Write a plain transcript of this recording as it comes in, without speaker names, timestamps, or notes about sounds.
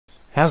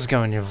How's it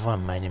going,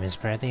 everyone? My name is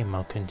Bradley and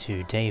welcome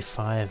to day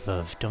 5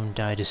 of Don't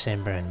Die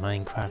December and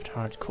Minecraft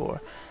Hardcore.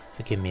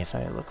 Forgive me if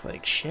I look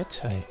like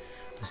shit. I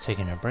was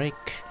taking a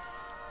break.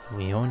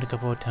 We owned a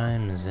couple of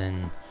times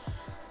and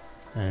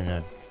I don't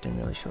know, didn't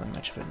really feel like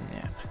much of a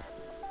nap.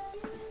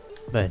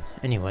 But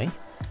anyway,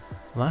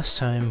 last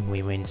time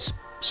we went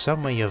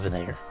some way over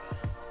there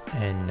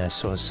and I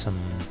saw some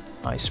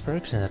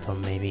icebergs and I thought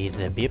maybe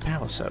there'd be a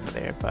palace over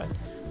there, but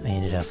I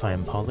ended up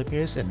finding polar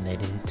bears and they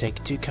didn't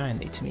take too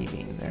kindly to me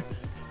being there.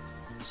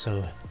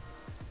 So,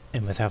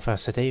 and with how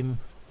fast the day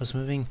was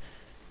moving,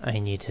 I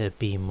need to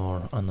be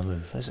more on the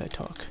move as I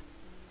talk.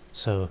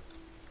 So,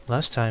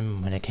 last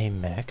time when I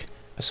came back,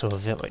 I saw a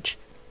village.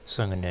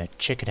 So I'm gonna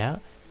check it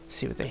out,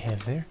 see what they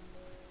have there.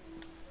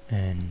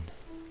 And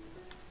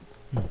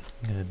go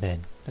to bed.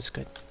 That's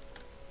good.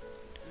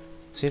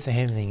 See if they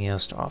have anything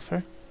else to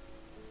offer,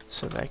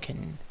 so that I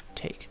can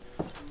take.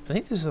 I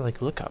think these are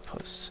like lookout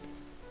posts.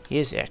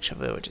 Here's the actual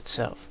village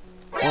itself.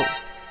 Whoa!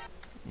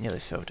 Nearly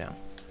fell down.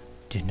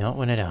 Do not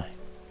want to die.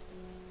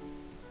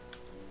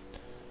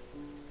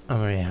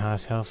 I'm already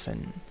half health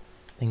and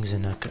things are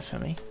not good for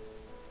me.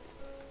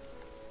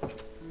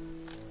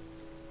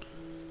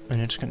 I'm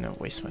not just gonna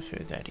waste my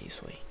food that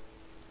easily.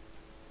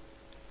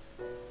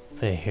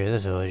 But here are the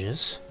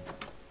villages.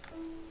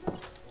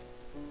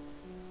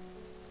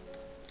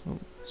 Ooh,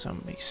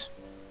 zombies.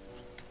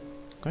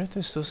 Wonder if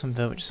there's still some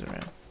villages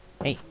around.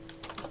 Hey!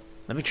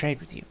 Let me trade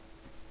with you.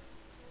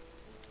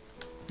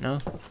 No?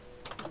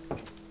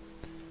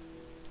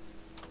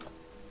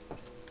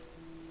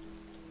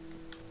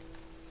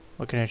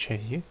 What can I trade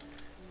with you?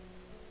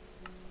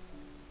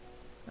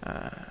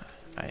 I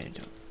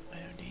don't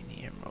need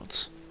any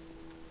emeralds.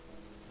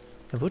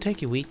 I will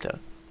take your wheat though.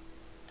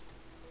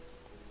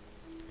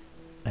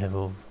 I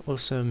will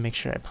also make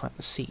sure I plant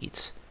the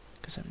seeds,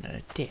 because I'm not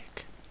a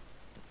dick.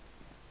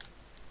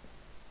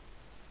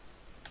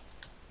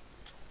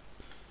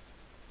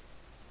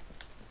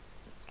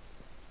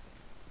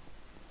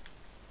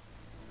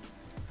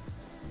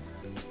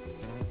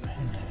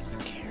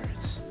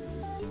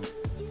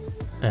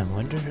 I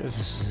wonder if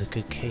this is a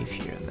good cave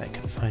here that I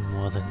can find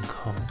more than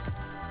coal.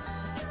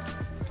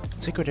 I'll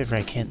take whatever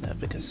I can though,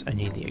 because I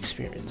need the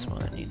experience more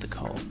than I need the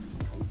coal.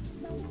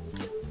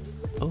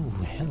 Oh,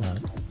 hello.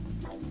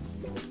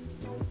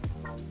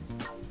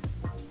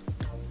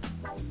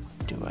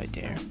 Do I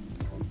dare?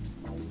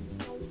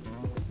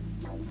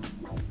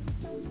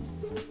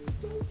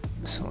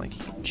 It's not like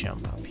you can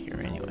jump up here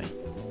anyway.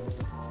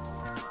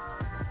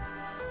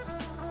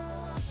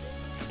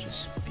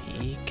 Just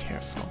be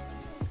careful.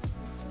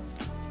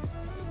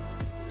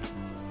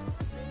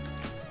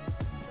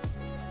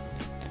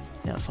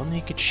 Now, if only I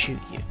could shoot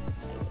you.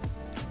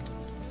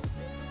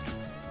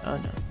 Oh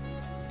no.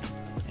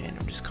 And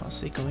I'm just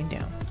constantly going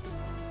down.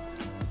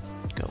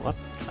 Go up,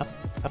 up,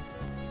 up.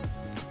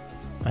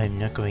 I'm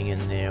not going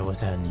in there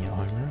without any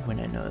armor when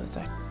I know that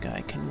that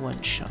guy can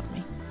one-shot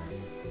me.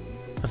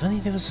 If only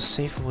there was a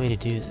safer way to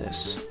do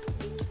this.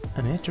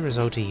 I may have to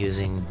resort to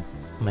using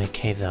my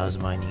cave that I was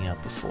mining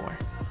out before.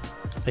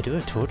 I do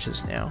have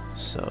torches now,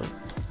 so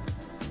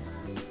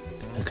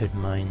I could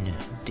mine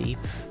deep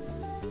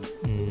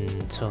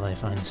until I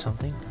find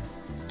something.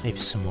 Maybe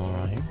some more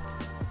iron.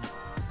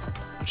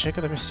 I'll check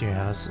out the rest of your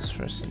houses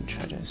first and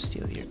try to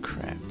steal your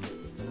crap.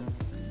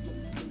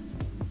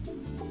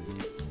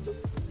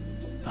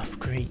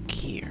 Upgrade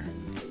gear.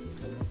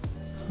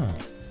 Huh.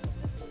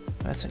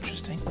 That's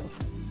interesting.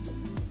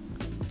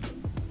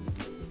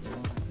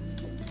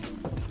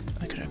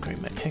 I could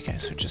upgrade my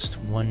pickaxe with just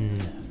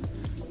one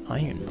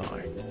iron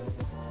bar.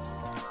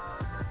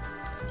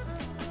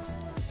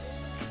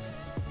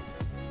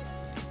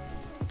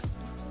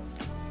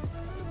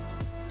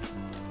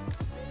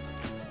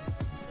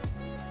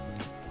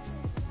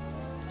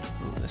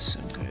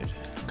 Some good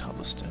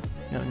cobblestone.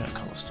 No, not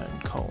cobblestone,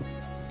 coal.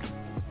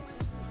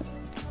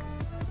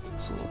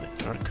 It's a little bit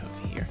dark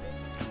over here.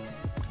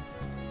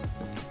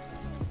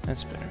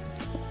 That's better.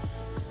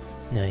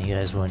 Now you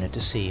guys wanted to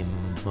see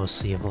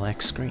mostly a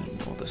black screen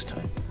all this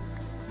time.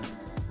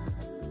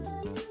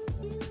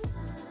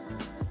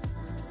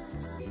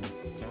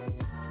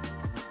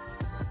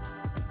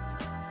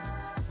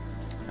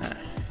 Ah,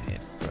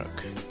 it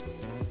broke.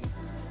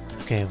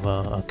 Okay,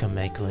 well, I'll come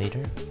back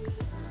later.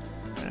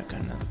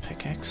 Got another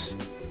pickaxe,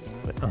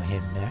 but I'll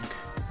head back,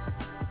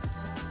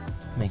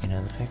 make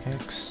another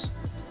pickaxe,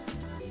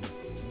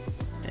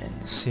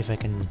 and see if I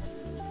can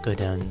go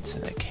down to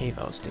that cave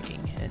I was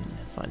digging and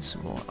find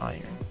some more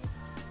iron.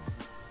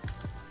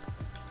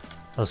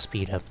 I'll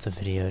speed up the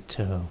video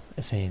to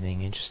if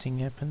anything interesting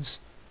happens,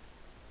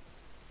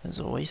 as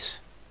always,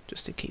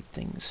 just to keep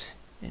things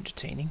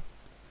entertaining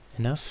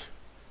enough.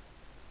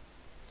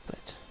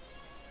 But,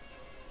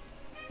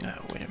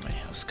 where did my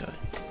house go?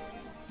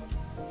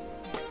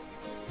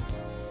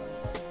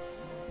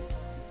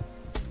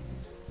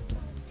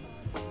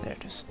 There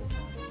it is.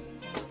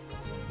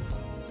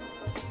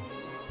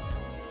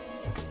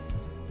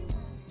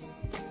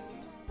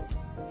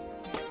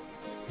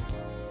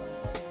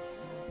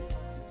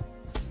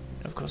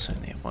 Of course I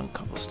only have one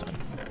cobblestone.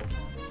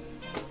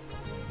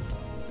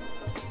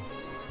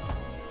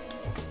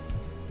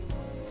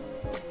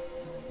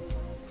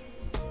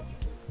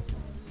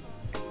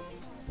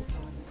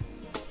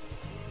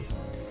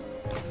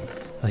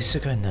 least I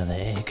got another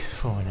egg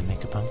for when I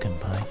make a pumpkin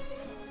pie.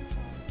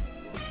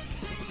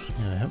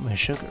 Now I hope my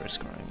sugar is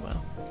growing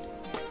well.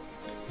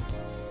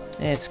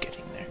 It's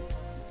getting there.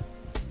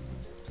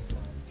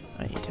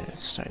 I need to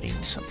start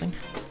eating something.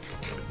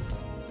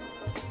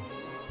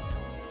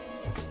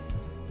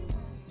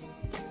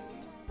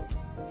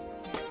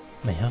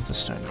 My health is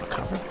starting to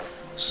recover,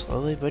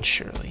 slowly but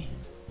surely.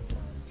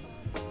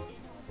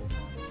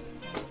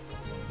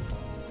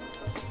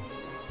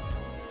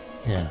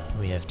 Now,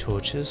 we have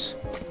torches.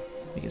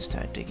 We can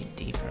start digging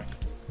deeper.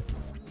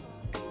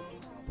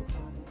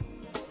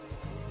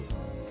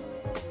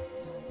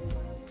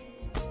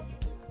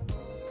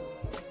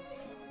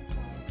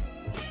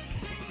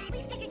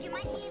 We figured you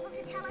might be able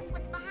to tell us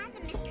what's behind the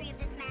mystery of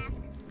this mask.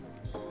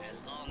 As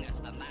long as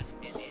the mask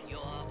is in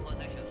your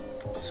possession.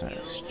 So I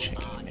was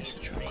checking a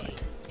message real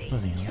quick.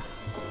 Moving on.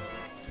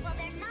 Well,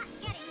 they're not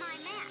getting my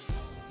mask.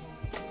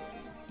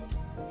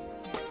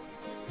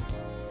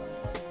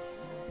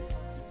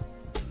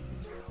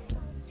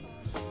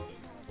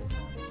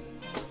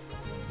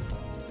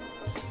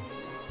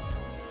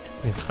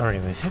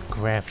 We've hit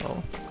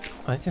gravel.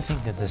 I like to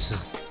think that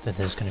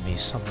there's going to be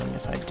something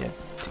if I dig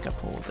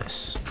up all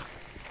this.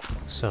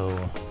 So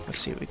let's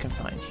see what we can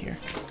find here.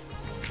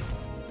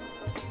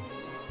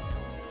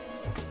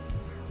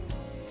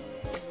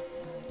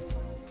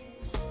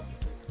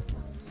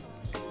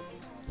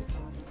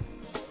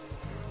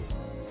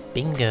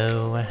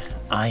 Bingo!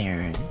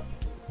 Iron.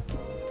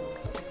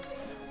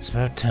 It's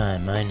about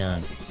time, I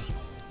know.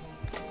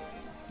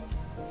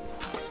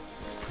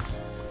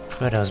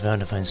 But I was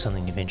bound to find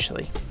something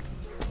eventually.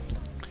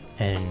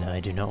 And I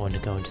do not want to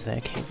go into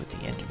that cave with the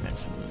Enderman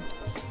from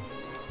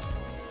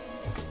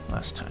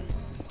last time.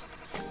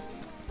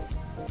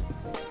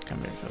 Can't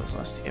remember if it was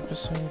last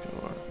episode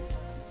or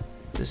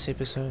this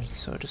episode,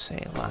 so to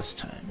say last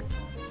time.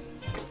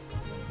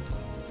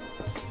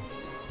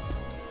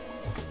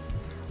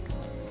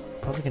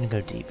 Probably gonna go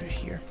deeper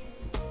here.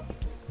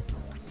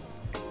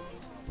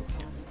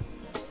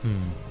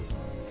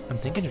 I'm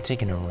thinking of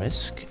taking a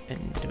risk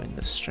and doing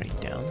the straight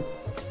down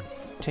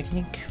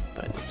technique,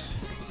 but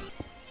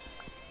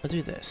I'll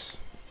do this.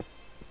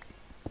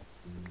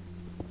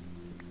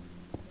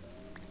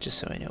 Just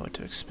so I know what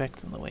to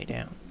expect on the way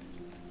down.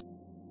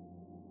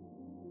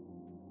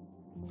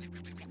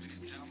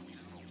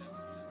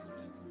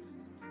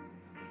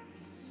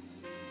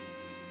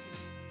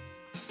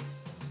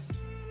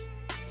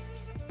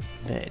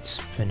 But it's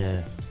been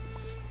a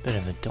bit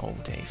of a dull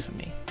day for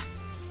me.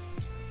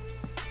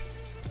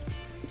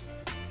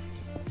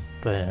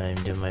 But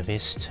I'm doing my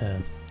best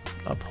to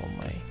uphold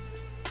my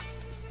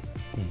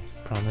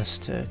promise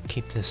to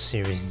keep this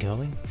series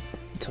going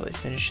until I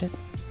finish it.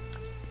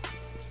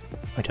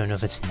 I don't know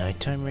if it's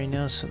nighttime right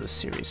now, so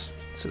this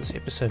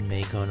episode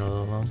may go on a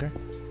little longer.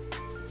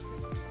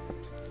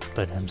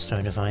 But I'm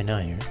starting to find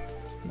iron,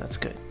 and that's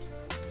good.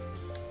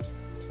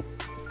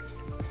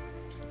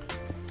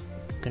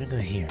 I'm gonna go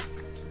here.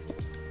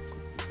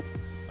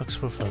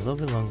 Explore for a little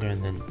bit longer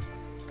and then...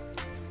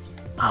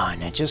 Ah,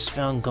 and I just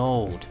found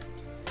gold!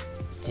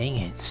 Dang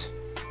it.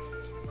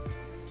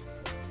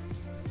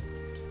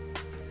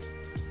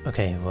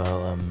 Okay,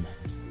 well,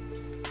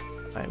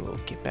 I will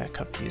get back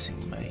up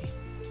using my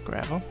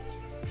gravel.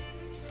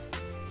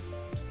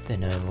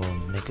 Then I will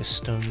make a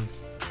stone...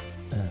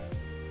 an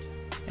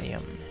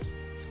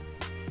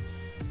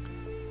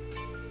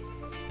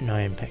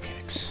iron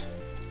pickaxe.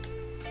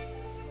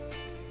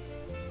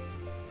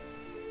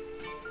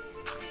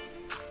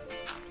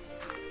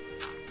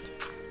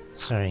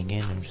 Sorry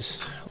again, I'm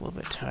just a little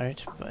bit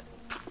tired, but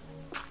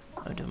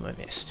I'll do my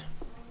best.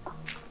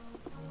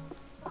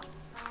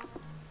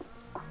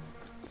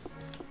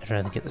 I'd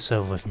rather get this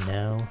over with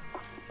now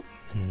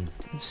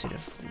instead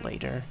of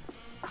later.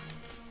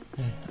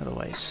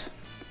 Otherwise,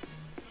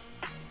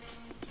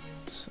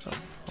 so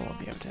I won't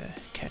be able to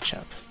catch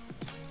up.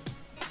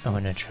 I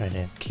want to try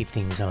to keep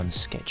things on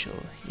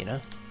schedule, you know?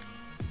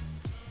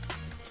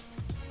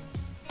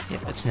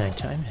 Yep, it's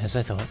nighttime, as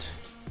I thought.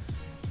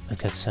 I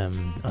got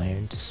some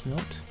iron to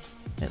smelt,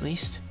 at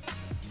least.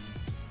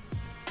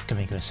 I can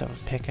make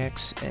myself a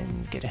pickaxe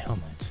and get a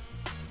helmet.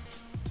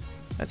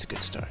 That's a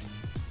good start.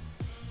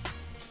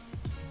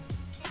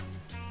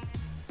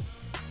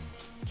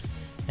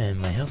 And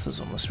my health is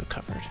almost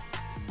recovered.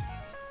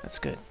 That's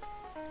good.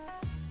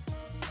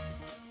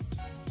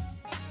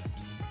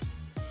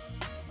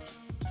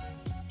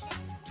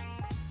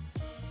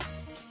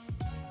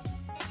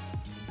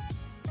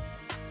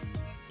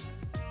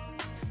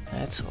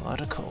 That's a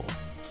lot of coal.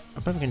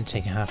 I'm probably going to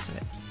take half of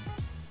it.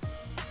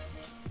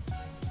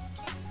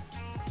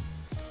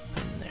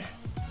 Put it in there.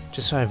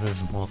 Just so I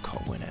have more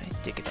coal when I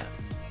dig it up.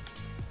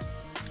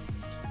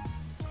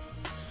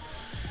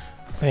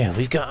 But yeah,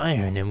 we've got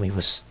iron and we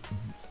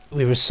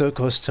were so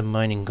close to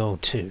mining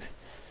gold too.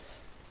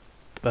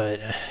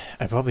 But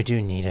I probably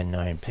do need an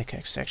iron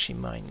pickaxe to actually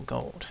mine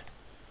gold.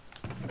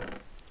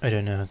 I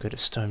don't know how good a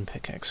stone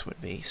pickaxe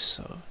would be,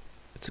 so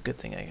it's a good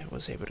thing I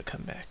was able to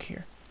come back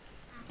here.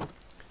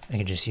 I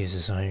can just use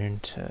this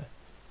iron to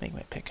make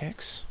my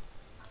pickaxe.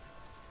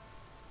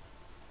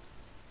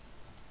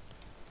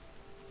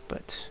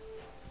 but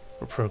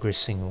we're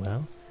progressing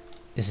well.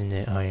 Isn't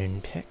it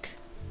iron pick?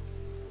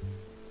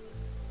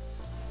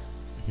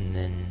 And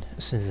then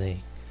as soon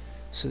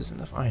as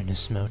enough iron is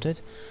smelted,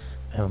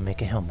 I will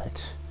make a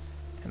helmet.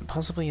 And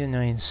possibly an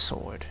iron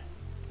sword.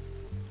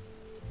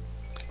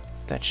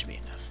 That should be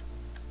enough.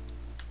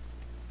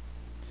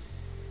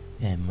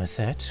 And with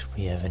that,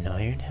 we have an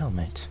iron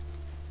helmet.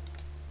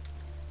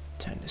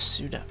 Time to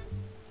suit up.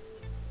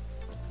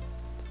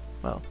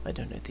 Well, I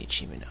don't know the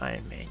achievement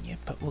Iron Man yet,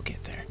 but we'll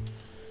get there.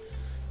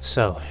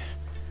 So,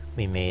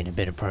 we made a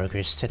bit of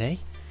progress today.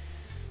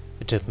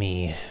 It took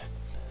me,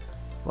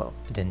 well,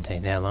 it didn't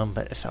take that long,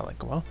 but it felt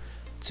like a while.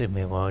 It took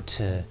me a while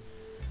to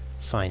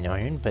find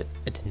iron, but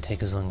it didn't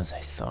take as long as I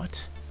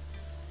thought.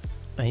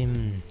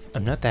 I'm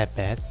not that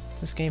bad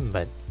at this game,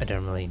 but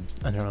I'm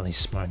not really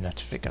smart enough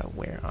to figure out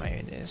where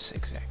iron is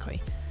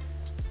exactly.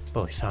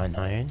 But we found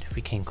iron,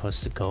 we came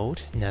close to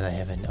gold. Now that I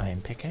have an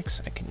iron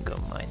pickaxe, I can go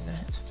mine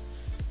that.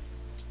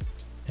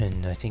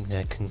 And I think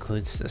that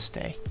concludes this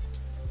day.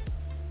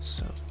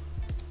 So,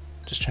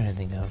 just trying to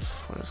think of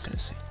what I was going to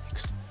say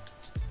next.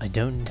 I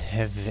don't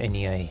have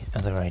any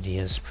other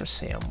ideas per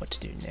se on what to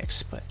do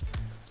next, but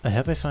I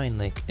hope I find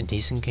like a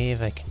decent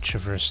cave I can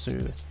traverse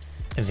through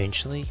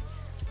eventually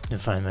and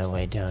find my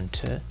way down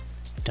to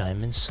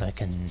diamonds so I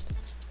can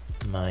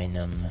mine,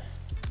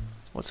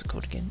 what's it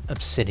called again?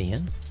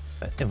 Obsidian.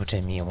 But it will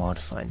take me a while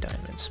to find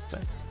diamonds,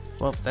 but,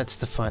 well, that's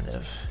the fun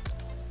of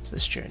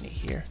this journey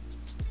here.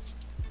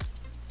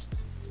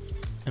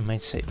 I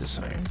might save this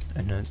iron,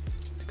 I'm not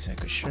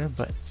exactly sure,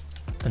 but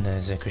I'm not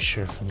exactly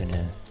sure if I'm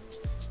gonna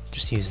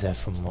just use that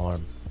for more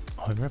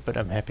armor, but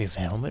I'm happy with a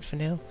helmet for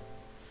now.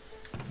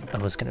 I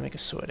was gonna make a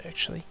sword,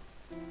 actually.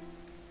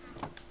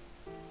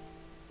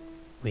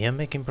 We are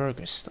making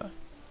progress, though.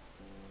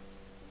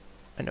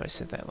 I know I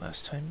said that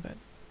last time, but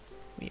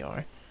we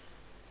are.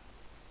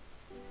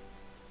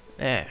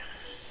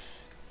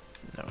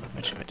 Not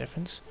much of a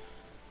difference.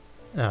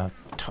 I'll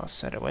toss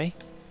that away.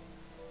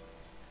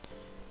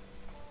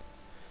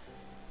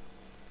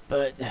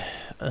 But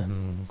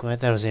I'm glad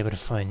that I was able to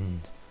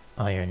find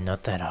iron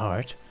not that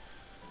hard.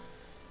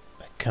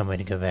 I can't wait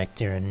to go back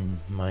there and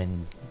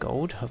mine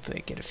gold. Hopefully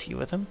I get a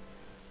few of them.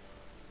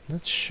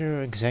 Not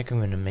sure exactly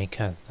what I'm going to make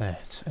out of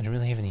that. I don't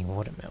really have any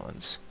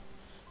watermelons.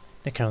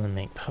 I can't really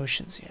make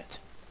potions yet.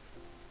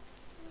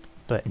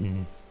 But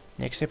in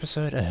next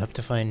episode I hope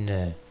to find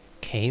a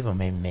cave or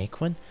maybe make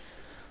one.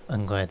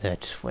 I'm glad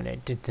that when I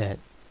did that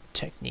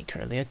technique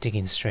earlier,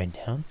 digging straight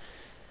down,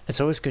 it's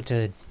always good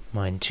to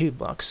mine 2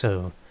 blocks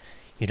so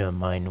you don't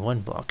mine 1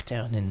 block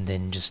down and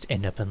then just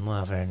end up in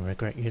lava and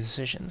regret your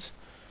decisions.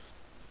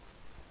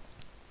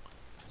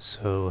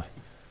 So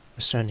we're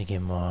starting to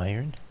get more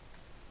iron.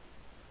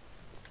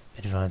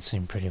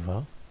 Advancing pretty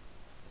well.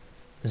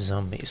 The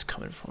zombie's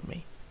coming for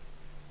me.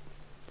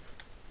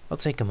 I'll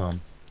take him on.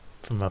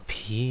 From up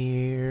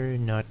here,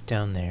 not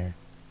down there.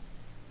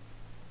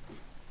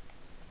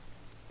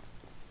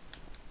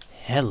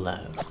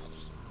 Hello.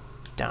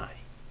 Die.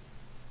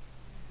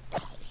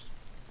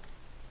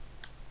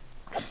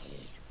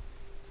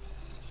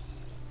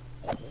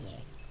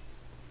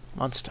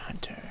 Monster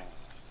Hunter.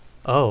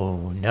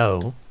 Oh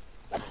no.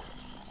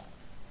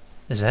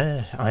 Is that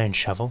an iron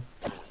shovel?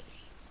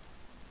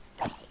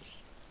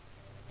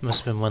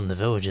 Must have been one of the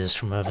villages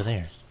from over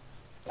there.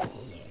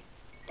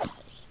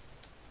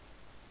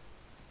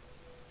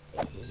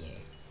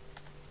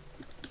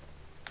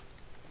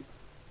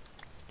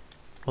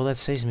 Well, that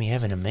saves me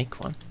having to make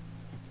one.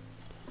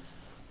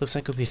 Looks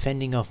like we'll be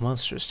fending off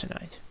monsters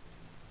tonight.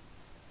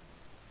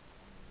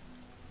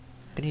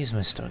 I'm gonna use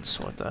my stone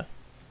sword though.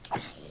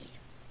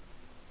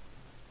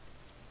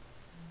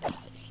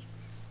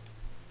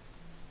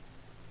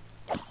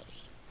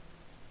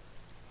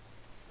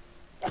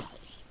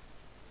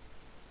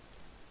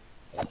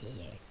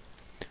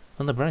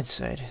 On the bright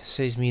side,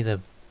 saves me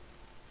the...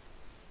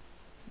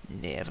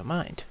 Never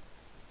mind.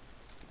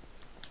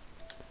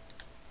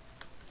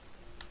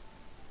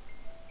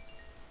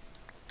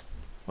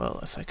 Well,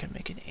 if I could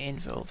make an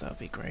anvil, that would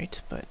be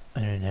great, but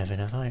I don't have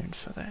enough iron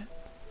for that.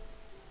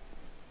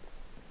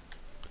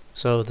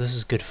 So this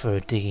is good for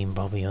digging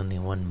probably only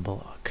 1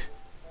 block.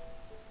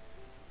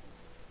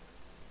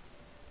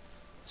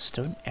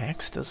 Stone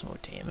axe does more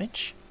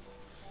damage?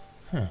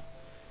 Huh.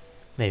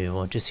 Maybe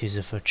we'll just use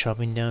it for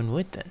chopping down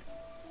wood then.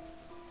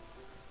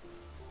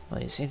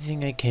 I'll use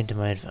anything I can to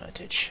my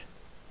advantage.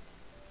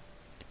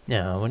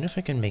 Now, I wonder if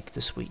I can make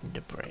this wheat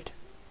into bread.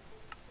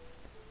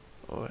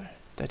 Or,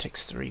 that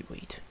takes 3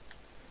 wheat.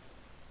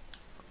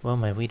 Well,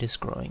 my wheat is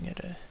growing at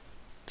a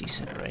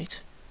decent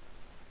rate.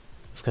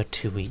 I've got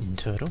 2 wheat in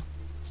total.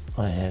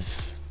 I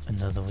have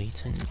another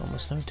wheat in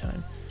almost no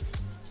time.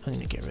 I'm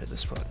gonna get rid of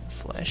this rotten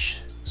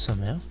flesh,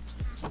 somehow.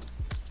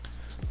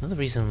 Another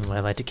reason why I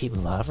like to keep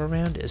lava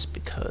around is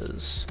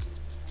because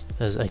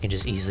I can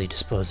just easily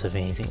dispose of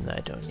anything that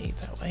I don't need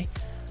that way.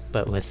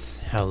 But with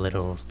how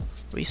little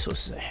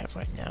resources I have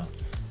right now,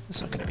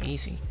 it's not going to be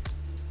easy.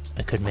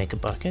 I could make a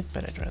bucket,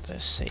 but I'd rather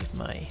save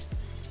my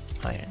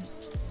iron.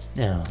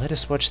 Now, let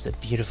us watch the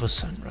beautiful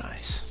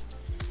sunrise.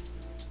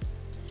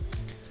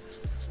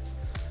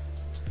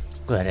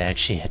 Glad I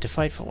actually had to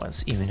fight for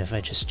once, even if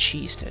I just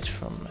cheesed it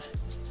from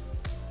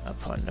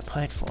up on the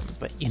platform.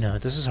 But you know,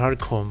 this is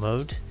hardcore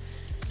mode,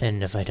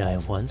 and if I die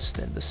once,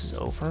 then this is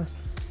over,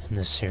 and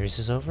this series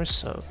is over,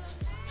 so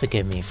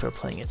forgive me for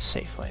playing it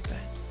safe like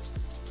that.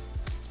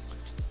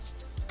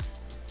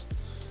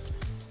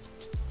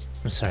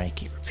 I'm sorry I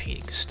keep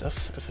repeating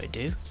stuff if I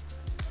do.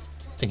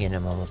 Again,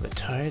 I'm a little bit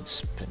tired, it's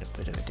been a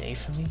bit of a day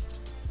for me.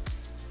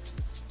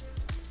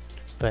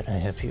 But I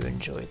hope you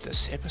enjoyed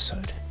this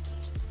episode.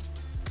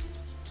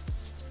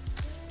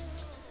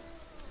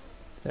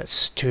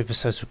 That's 2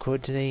 episodes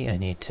recorded today. I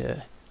need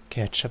to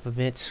catch up a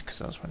bit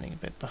because I was running a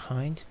bit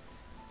behind.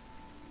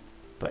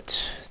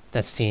 But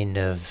that's the end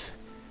of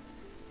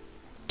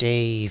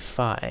day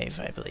 5,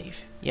 I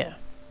believe. Yeah.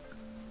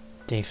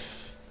 Day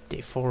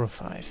 4 or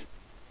 5.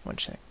 One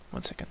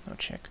second, I'll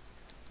check.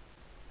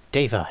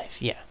 Day 5,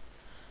 yeah.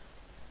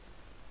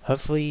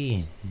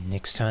 Hopefully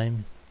next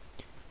time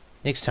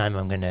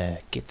I'm gonna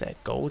get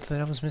that gold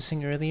that I was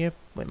missing earlier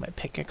when my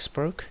pickaxe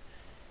broke.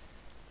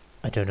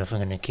 I don't know if I'm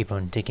gonna keep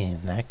on digging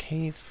in that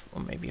cave,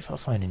 or maybe if I'll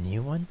find a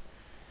new one.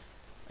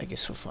 I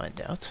guess we'll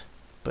find out.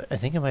 But I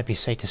think it might be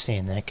safe to stay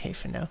in that cave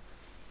for now.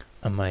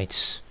 I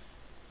might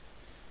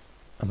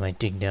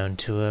dig down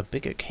to a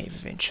bigger cave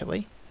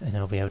eventually, and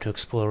I'll be able to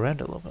explore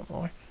around a little bit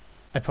more.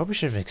 I probably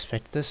should have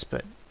expected this,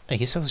 but I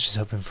guess I was just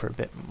hoping for a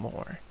bit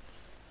more.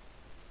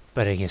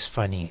 But I guess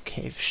finding a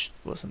cave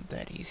wasn't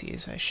that easy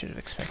as I should have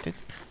expected.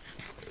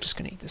 Just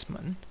gonna eat this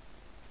mutton.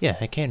 Yeah,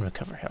 I can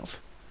recover health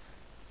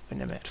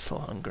when I'm at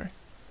full hunger.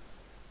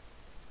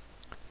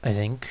 I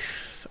think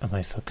I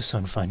might focus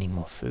on finding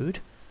more food.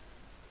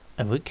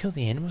 I would kill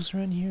the animals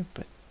around here,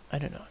 but I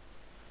don't know.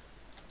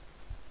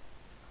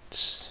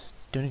 Just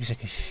don't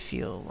exactly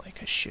feel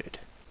like I should.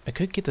 I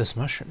could get those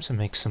mushrooms and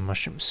make some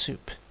mushroom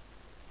soup.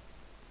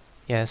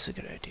 Yeah, that's a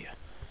good idea.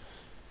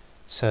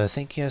 So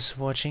thank you guys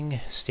for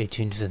watching. Stay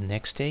tuned for the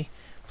next day.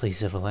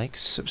 Please leave a like,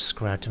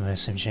 subscribe to my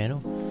SM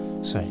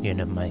channel. Sorry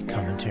again, my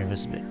commentary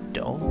was a bit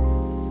dull,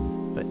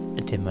 but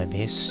I did my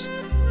best.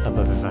 Hope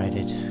I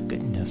provided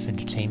good enough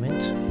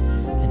entertainment,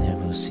 and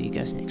then we'll see you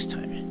guys next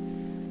time.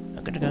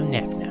 I'm gonna go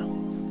nap now.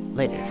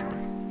 Later,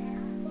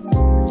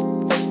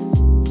 everyone.